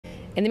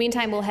In the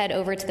meantime, we'll head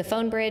over to the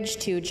phone bridge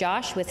to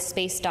Josh with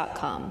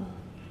space.com.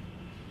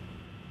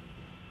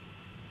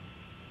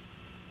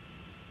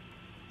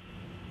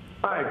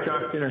 Hi,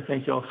 Josh Dinner.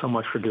 Thank you all so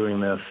much for doing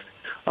this.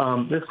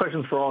 This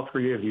question's for all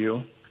three of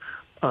you.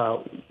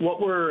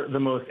 What were the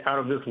most out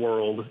of this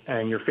world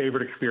and your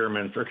favorite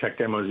experiments or tech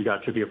demos you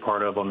got to be a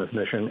part of on this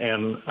mission?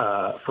 And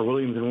for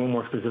Williams and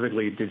Wilmore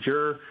specifically,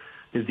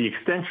 did the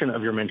extension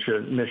of your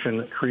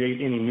mission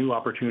create any new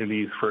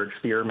opportunities for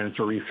experiments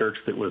or research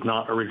that was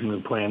not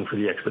originally planned for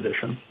the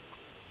expedition?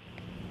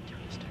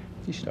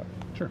 You start.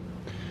 Sure.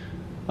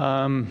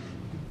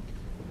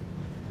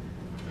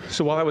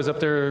 So while I was up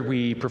there,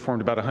 we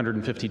performed about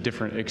 150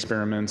 different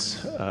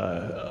experiments.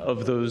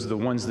 Of those, the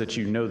ones that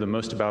you know the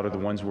most about are the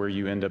ones where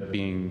you end up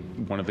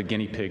being one of the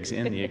guinea pigs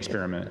in the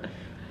experiment.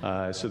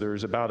 So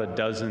there's about a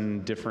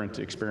dozen different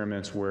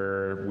experiments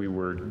where we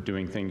were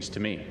doing things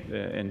to me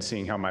and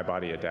seeing how my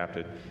body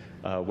adapted.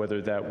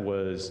 Whether that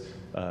was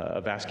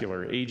a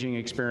vascular aging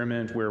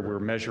experiment where we're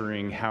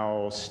measuring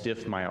how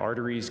stiff my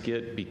arteries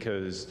get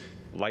because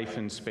life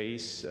in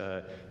space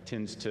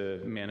tends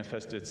to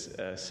manifest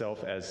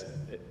itself as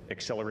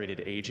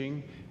accelerated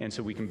aging, and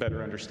so we can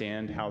better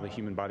understand how the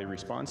human body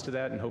responds to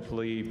that and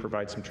hopefully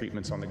provide some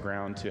treatments on the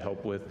ground to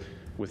help with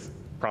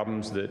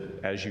problems that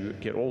as you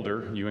get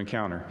older you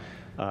encounter.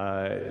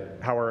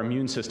 How our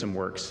immune system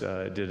works.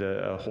 Did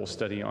a whole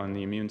study on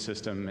the immune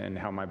system and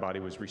how my body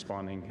was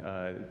responding.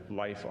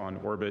 Life on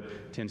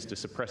orbit tends to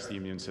suppress the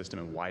immune system,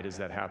 and why does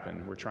that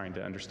happen? We're trying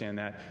to understand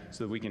that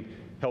so that we can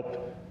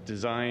help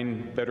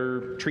design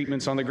better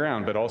treatments on the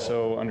ground, but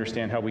also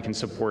understand how we can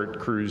support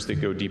crews that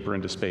go deeper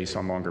into space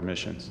on longer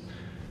missions.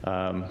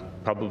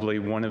 Probably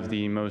one of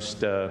the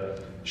most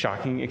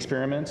shocking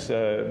experiments.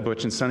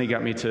 Butch and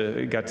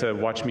Suni got to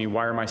watch me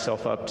wire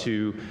myself up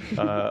to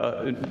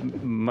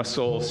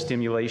muscle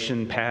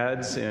stimulation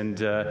pads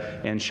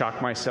and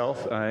shock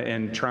myself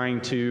and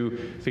trying to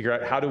figure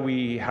out how do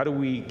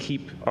we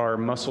keep our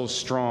muscles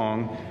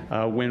strong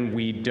when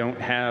we don't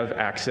have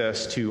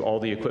access to all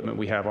the equipment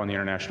we have on the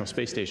International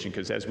Space Station,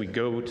 because as we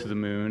go to the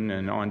moon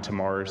and on to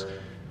Mars,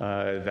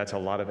 that's a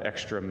lot of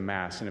extra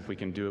mass, and if we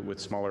can do it with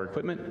smaller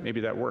equipment, maybe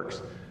that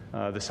works.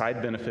 The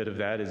side benefit of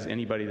that is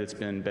anybody that's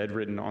been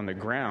bedridden on the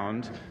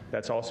ground,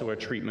 that's also a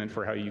treatment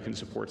for how you can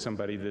support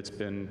somebody that's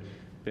been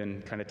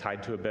kind of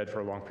tied to a bed for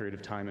a long period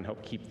of time and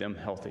help keep them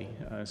healthy.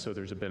 So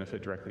there's a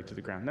benefit directly to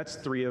the ground. That's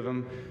three of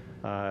them.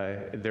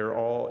 They're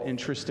all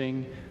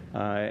interesting,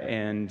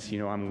 and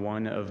I'm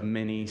one of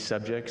many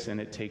subjects, and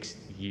it takes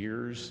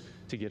years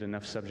to get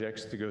enough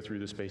subjects to go through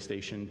the space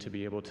station to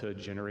be able to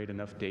generate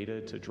enough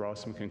data to draw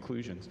some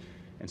conclusions.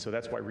 And so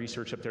that's why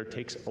research up there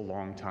takes a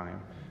long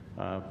time.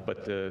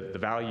 But the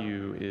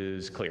value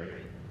is clear.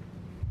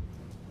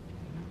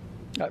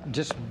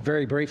 Just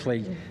very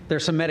briefly,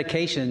 there's some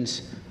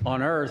medications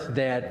on Earth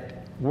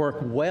that work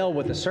well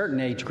with a certain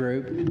age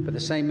group, but the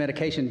same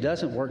medication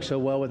doesn't work so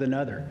well with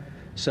another.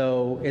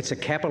 So it's a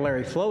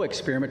capillary flow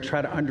experiment to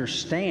try to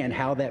understand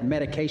how that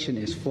medication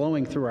is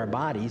flowing through our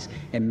bodies,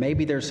 and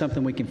maybe there's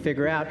something we can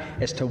figure out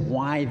as to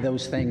why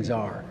those things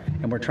are.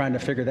 And we're trying to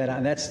figure that out.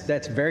 And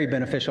that's very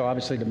beneficial,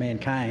 obviously, to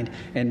mankind,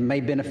 and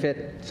may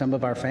benefit some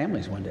of our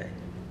families one day.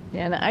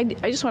 Yeah, and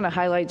I just want to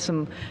highlight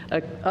some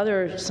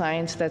other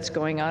science that's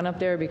going on up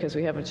there, because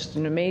we have just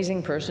an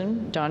amazing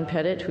person, Don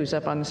Pettit, who's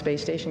up on the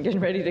space station getting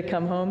ready to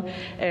come home.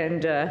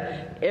 And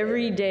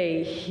every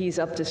day he's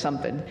up to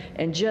something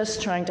and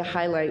just trying to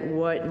highlight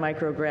what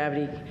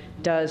microgravity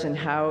does and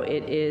how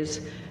it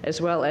is,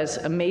 as well as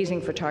amazing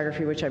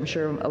photography, which I'm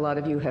sure a lot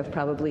of you have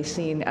probably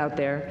seen out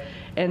there.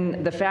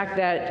 And the fact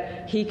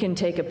that he can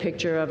take a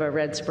picture of a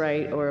red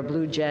sprite or a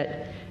blue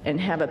jet and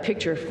have a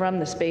picture from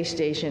the space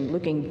station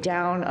looking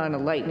down on a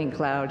lightning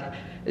cloud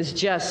is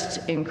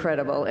just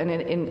incredible, and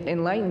it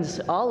enlightens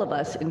all of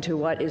us into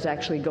what is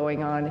actually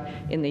going on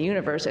in the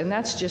universe. And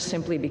that's just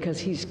simply because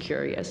he's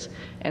curious.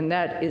 And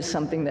that is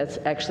something that's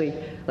actually,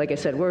 like I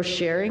said, we're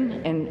sharing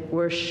and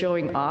we're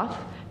showing off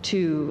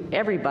to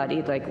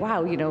everybody, like,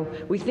 wow,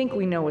 we think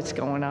we know what's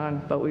going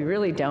on, but we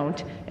really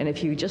don't. And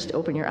if you just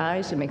open your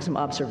eyes and make some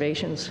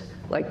observations,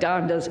 like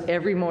Don does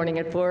every morning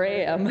at 4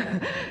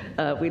 a.m.,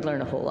 we'd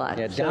learn a whole lot.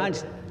 Yeah,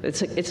 Don's,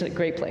 it's a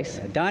great place.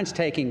 Don's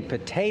taking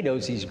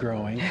potatoes he's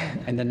growing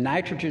and the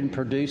nitrogen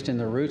produced in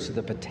the roots of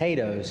the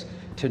potatoes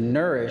to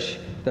nourish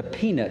the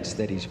peanuts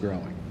that he's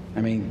growing.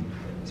 I mean,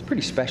 it's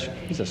pretty special.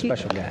 He's a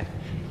special guy.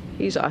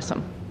 He's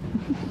awesome.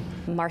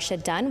 Marcia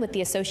Dunn with the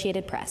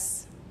Associated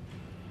Press.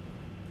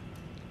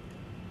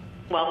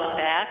 Welcome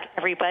back,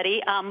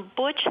 everybody.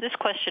 Butch, this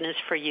question is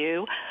for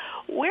you.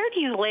 Where do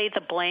you lay the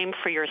blame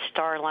for your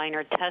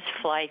Starliner test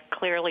flight?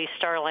 Clearly,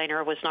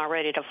 Starliner was not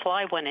ready to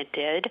fly when it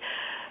did.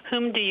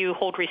 Whom do you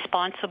hold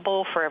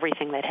responsible for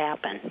everything that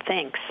happened?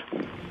 Thanks.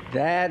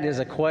 That is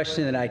a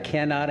question that I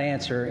cannot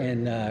answer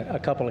in a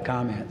couple of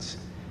comments,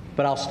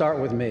 but I'll start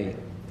with me.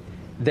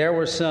 There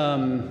were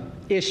some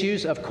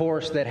issues, of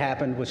course, that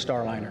happened with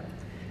Starliner.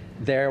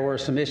 There were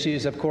some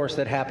issues, of course,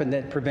 that happened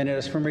that prevented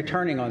us from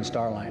returning on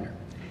Starliner.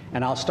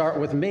 And I'll start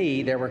with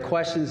me. There were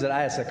questions that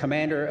I, as a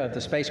commander of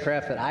the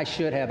spacecraft, that I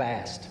should have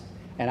asked.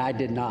 and I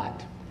did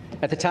not.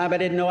 At the time, I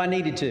didn't know I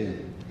needed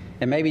to.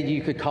 And maybe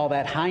you could call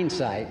that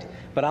hindsight,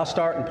 but I'll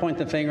start and point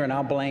the finger and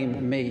I'll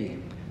blame me.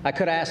 I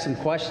could ask some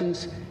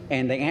questions,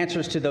 and the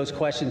answers to those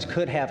questions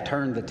could have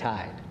turned the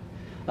tide.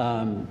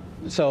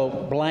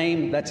 So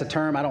blame, that's a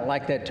term, I don't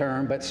like that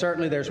term, but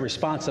certainly there's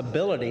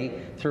responsibility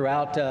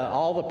throughout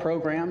all the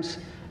programs,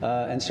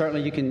 and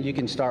certainly you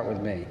can start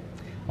with me.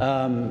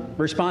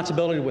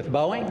 Responsibility with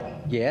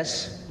Boeing,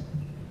 yes.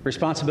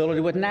 Responsibility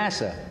with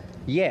NASA,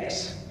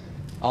 yes.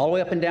 All the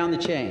way up and down the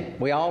chain.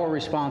 We all are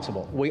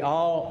responsible. We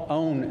all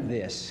own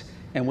this.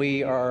 And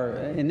we are,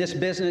 in this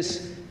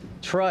business,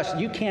 trust.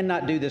 You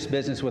cannot do this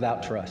business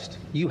without trust.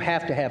 You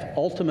have to have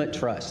ultimate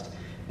trust.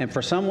 And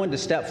for someone to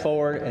step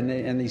forward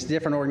and these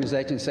different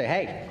organizations say,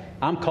 hey,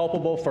 I'm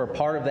culpable for a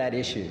part of that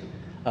issue,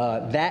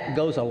 that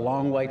goes a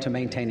long way to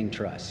maintaining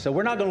trust. So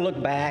we're not going to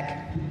look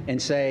back and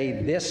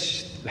say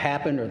this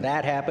happened or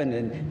that happened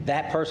and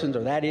that person's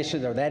or that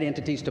issue or that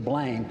entity's to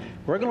blame.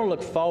 We're going to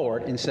look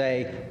forward and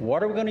say,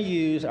 what are we going to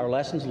use our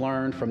lessons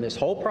learned from this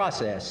whole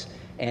process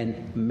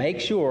and make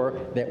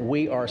sure that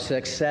we are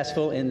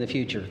successful in the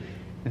future.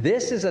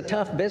 This is a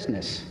tough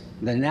business.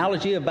 The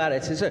analogy about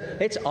it is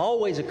it's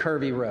always a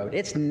curvy road.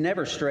 It's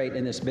never straight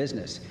in this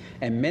business.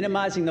 And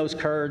minimizing those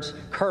curves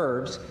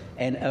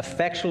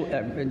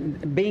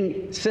and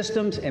being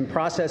systems and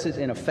processes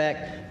in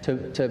effect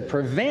to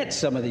prevent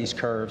some of these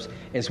curves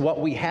is what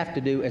we have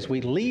to do as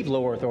we leave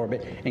low Earth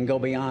orbit and go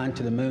beyond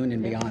to the moon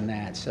and beyond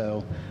that.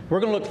 So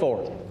we're going to look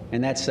forward,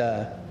 and that's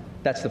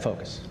the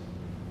focus.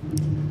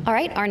 All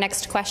right, our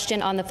next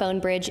question on the phone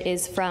bridge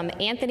is from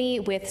Anthony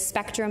with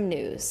Spectrum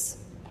News.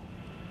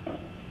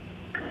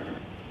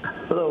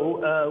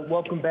 Hello,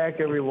 welcome back,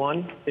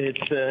 everyone. It's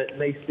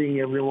nice seeing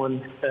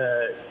everyone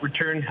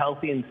return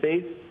healthy and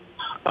safe.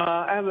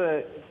 I have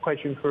a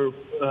question for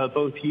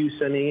both you,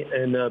 Suni,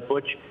 and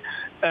Butch.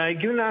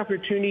 Given the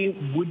opportunity,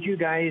 would you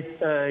guys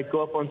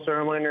go up on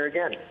Starliner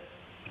again?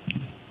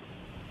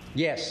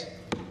 Yes,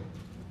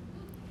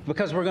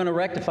 because we're going to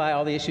rectify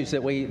all the issues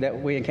that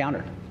we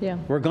encountered. Yeah,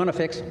 we're going to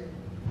fix them.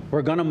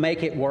 We're going to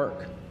make it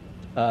work.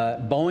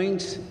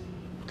 Boeing's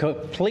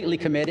completely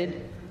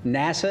committed.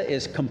 NASA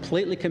is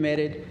completely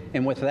committed,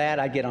 and with that,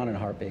 I get on in a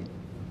heartbeat.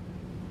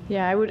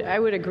 Yeah, I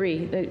would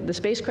agree. The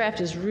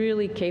spacecraft is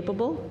really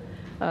capable.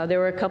 There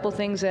were a couple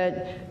things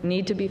that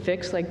need to be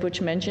fixed, like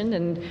Butch mentioned,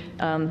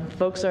 and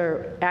folks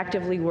are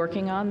actively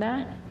working on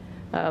that.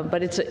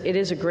 But it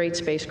is a great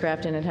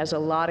spacecraft, and it has a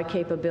lot of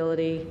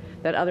capability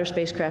that other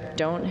spacecraft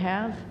don't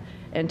have.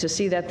 And to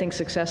see that thing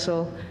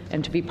successful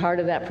and to be part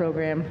of that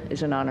program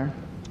is an honor.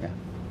 Yeah.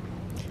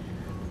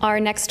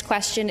 Our next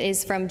question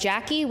is from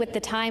Jackie with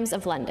the Times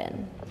of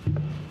London.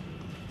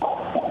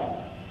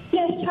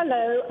 Yes,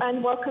 hello,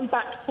 and welcome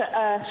back to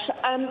Earth.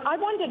 I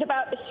wondered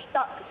about the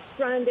stuck,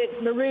 stranded,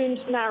 marooned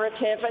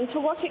narrative, and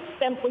to what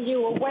extent were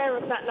you aware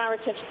of that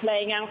narrative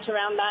playing out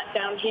around that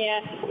down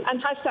here,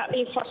 and has that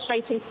been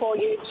frustrating for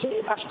you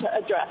to have to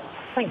address?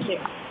 Thank you.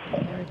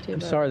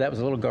 I'm sorry, that was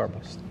a little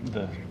garbled.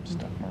 The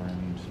stuck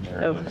maroons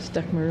narrative. Oh,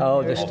 stuck maroon.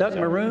 Oh, the stuck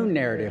maroon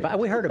narrative.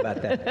 We heard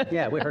about that.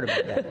 Yeah, we heard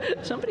about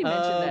that. Somebody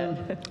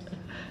mentioned that.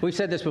 We've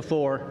said this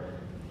before.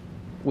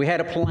 We had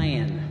a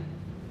plan,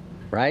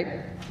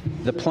 right?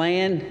 The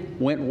plan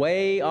went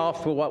way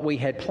off for what we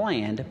had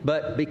planned,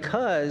 but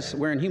because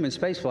we're in human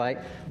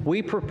spaceflight,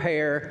 we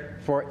prepare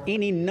for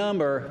any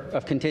number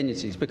of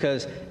contingencies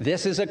because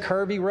this is a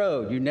curvy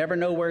road. You never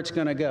know where it's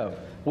going to go.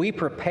 We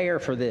prepare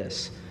for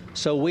this.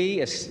 So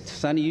we, as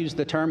Suni used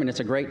the term, and it's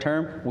a great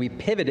term, we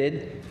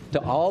pivoted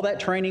to all that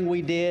training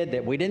we did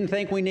that we didn't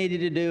think we needed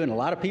to do, and a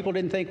lot of people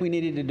didn't think we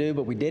needed to do,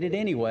 but we did it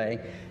anyway,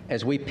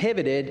 as we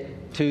pivoted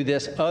to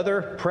this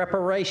other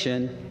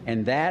preparation,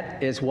 and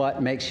that is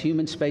what makes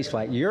human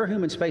spaceflight, your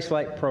human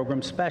spaceflight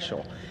program,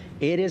 special.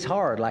 It is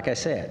hard, like I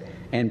said,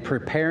 and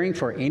preparing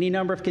for any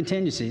number of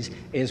contingencies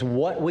is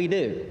what we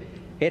do.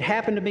 It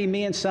happened to be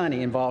me and Suni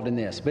involved in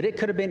this, but it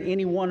could have been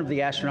any one of the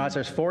astronauts.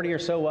 There's 40 or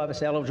so of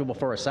us eligible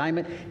for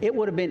assignment. It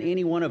would have been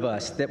any one of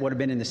us that would have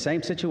been in the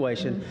same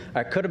situation,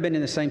 or could have been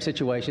in the same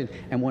situation,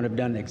 and would have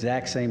done the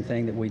exact same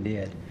thing that we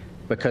did,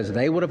 because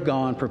they would have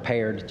gone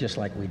prepared just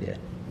like we did.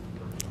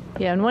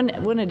 Yeah, and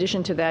one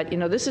addition to that,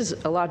 this is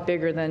a lot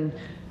bigger than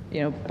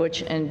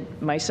Butch and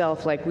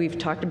myself, like we've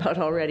talked about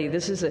already.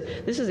 This is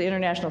the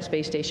International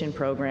Space Station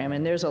program,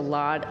 and there's a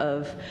lot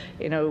of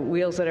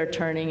wheels that are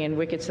turning and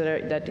wickets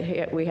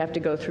that we have to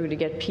go through to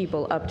get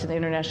people up to the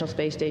International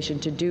Space Station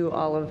to do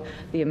all of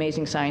the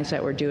amazing science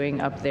that we're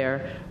doing up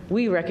there.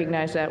 We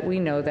recognize that,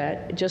 we know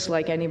that, just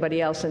like anybody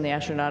else in the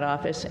astronaut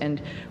office,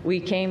 and we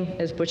came,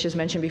 as Butch has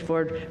mentioned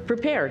before,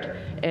 prepared,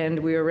 and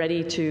we were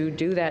ready to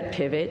do that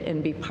pivot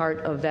and be part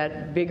of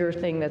that bigger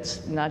thing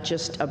that's not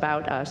just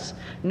about us,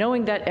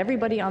 knowing that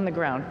everybody on the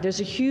ground,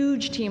 there's a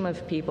huge team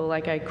of people,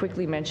 like I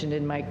quickly mentioned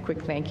in my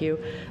quick thank you,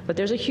 but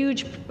there's a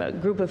huge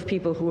group of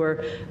people who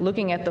are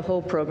looking at the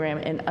whole program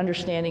and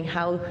understanding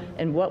how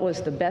and what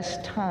was the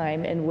best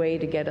time and way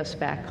to get us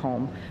back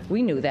home.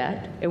 We knew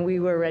that, and we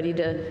were ready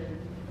to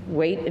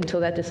wait until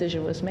that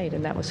decision was made,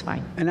 and that was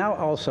fine. And I'll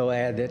also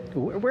add that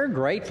we're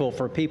grateful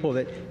for people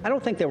that, I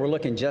don't think they were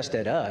looking just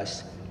at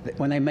us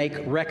when they make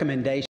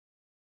recommendations.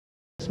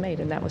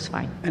 Made, and that was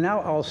fine. And I'll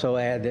also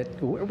add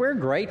that we're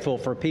grateful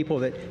for people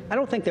that, I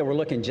don't think they were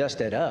looking just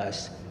at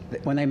us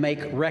when they make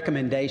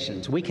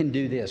recommendations. We can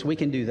do this, we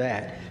can do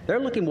that. They're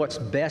looking what's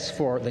best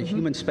for the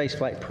human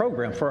spaceflight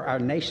program, for our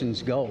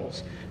nation's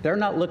goals. They're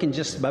not looking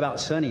just about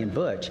Suni and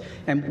Butch.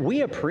 And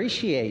we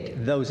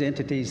appreciate those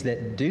entities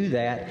that do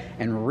that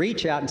and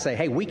reach out and say,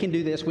 hey, we can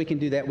do this, we can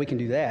do that, we can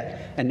do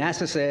that. And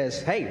NASA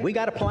says, hey, we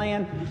got a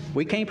plan,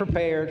 we came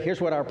prepared, here's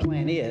what our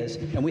plan is.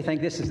 And we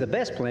think this is the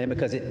best plan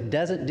because it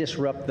doesn't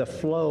disrupt the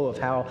flow of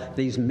how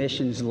these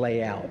missions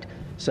lay out.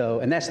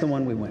 So, and that's the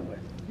one we went with.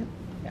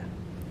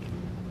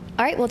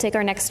 All right, we'll take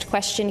our next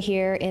question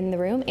here in the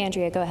room.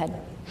 Andrea, go ahead.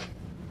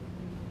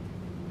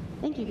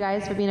 Thank you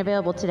guys for being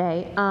available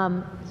today.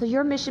 So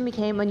your mission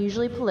became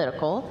unusually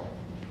political.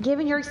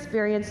 Given your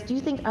experience, do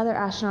you think other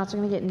astronauts are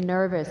going to get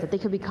nervous that they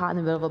could be caught in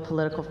the middle of a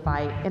political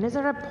fight? And is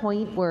there a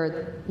point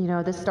where, you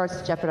know, this starts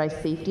to jeopardize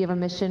safety of a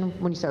mission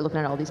when you start looking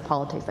at all these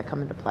politics that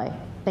come into play?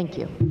 Thank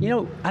you. You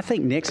know, I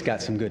think Nick's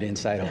got some good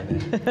insight on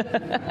that.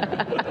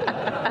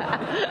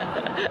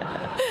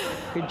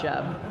 Good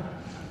job.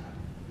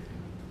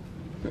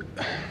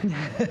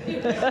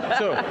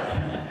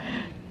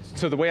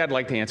 So the way I'd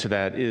like to answer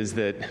that is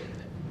that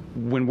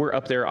when we're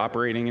up there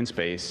operating in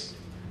space,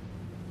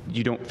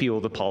 you don't feel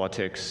the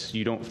politics,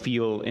 you don't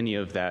feel any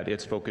of that.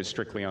 It's focused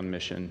strictly on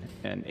mission.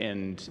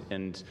 And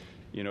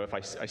you know, if I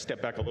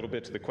step back a little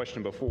bit to the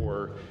question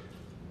before,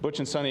 Butch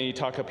and Suni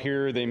talk up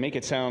here, they make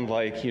it sound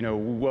like, you know,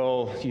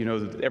 well, you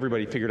know,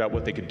 everybody figured out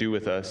what they could do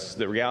with us.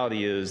 The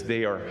reality is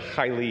they are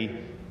highly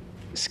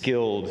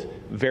skilled,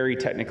 very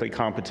technically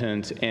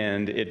competent,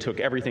 and it took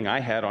everything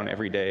I had on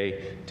every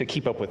day to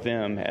keep up with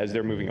them as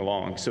they're moving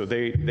along. So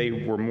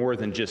they were more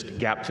than just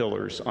gap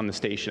fillers on the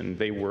station.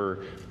 They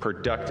were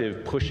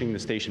productive, pushing the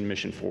station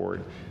mission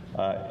forward.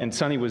 And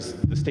Suni was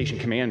the station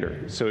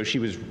commander, so she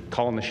was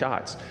calling the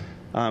shots.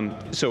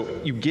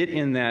 So you get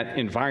in that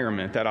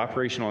environment, that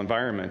operational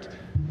environment,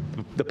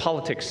 the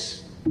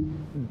politics,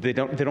 they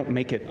don't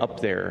make it up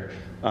there.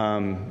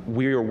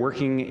 We are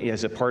working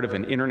as a part of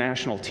an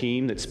international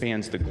team that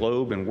spans the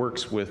globe and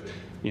works with,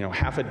 you know,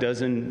 half a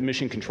dozen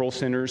mission control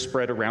centers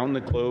spread around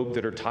the globe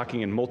that are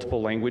talking in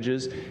multiple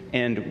languages,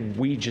 and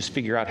we just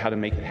figure out how to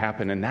make it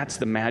happen. And that's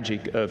the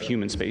magic of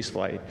human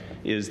spaceflight,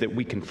 is that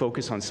we can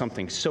focus on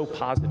something so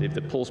positive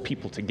that pulls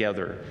people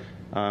together.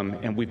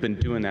 And we've been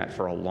doing that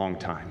for a long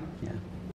time. Yeah.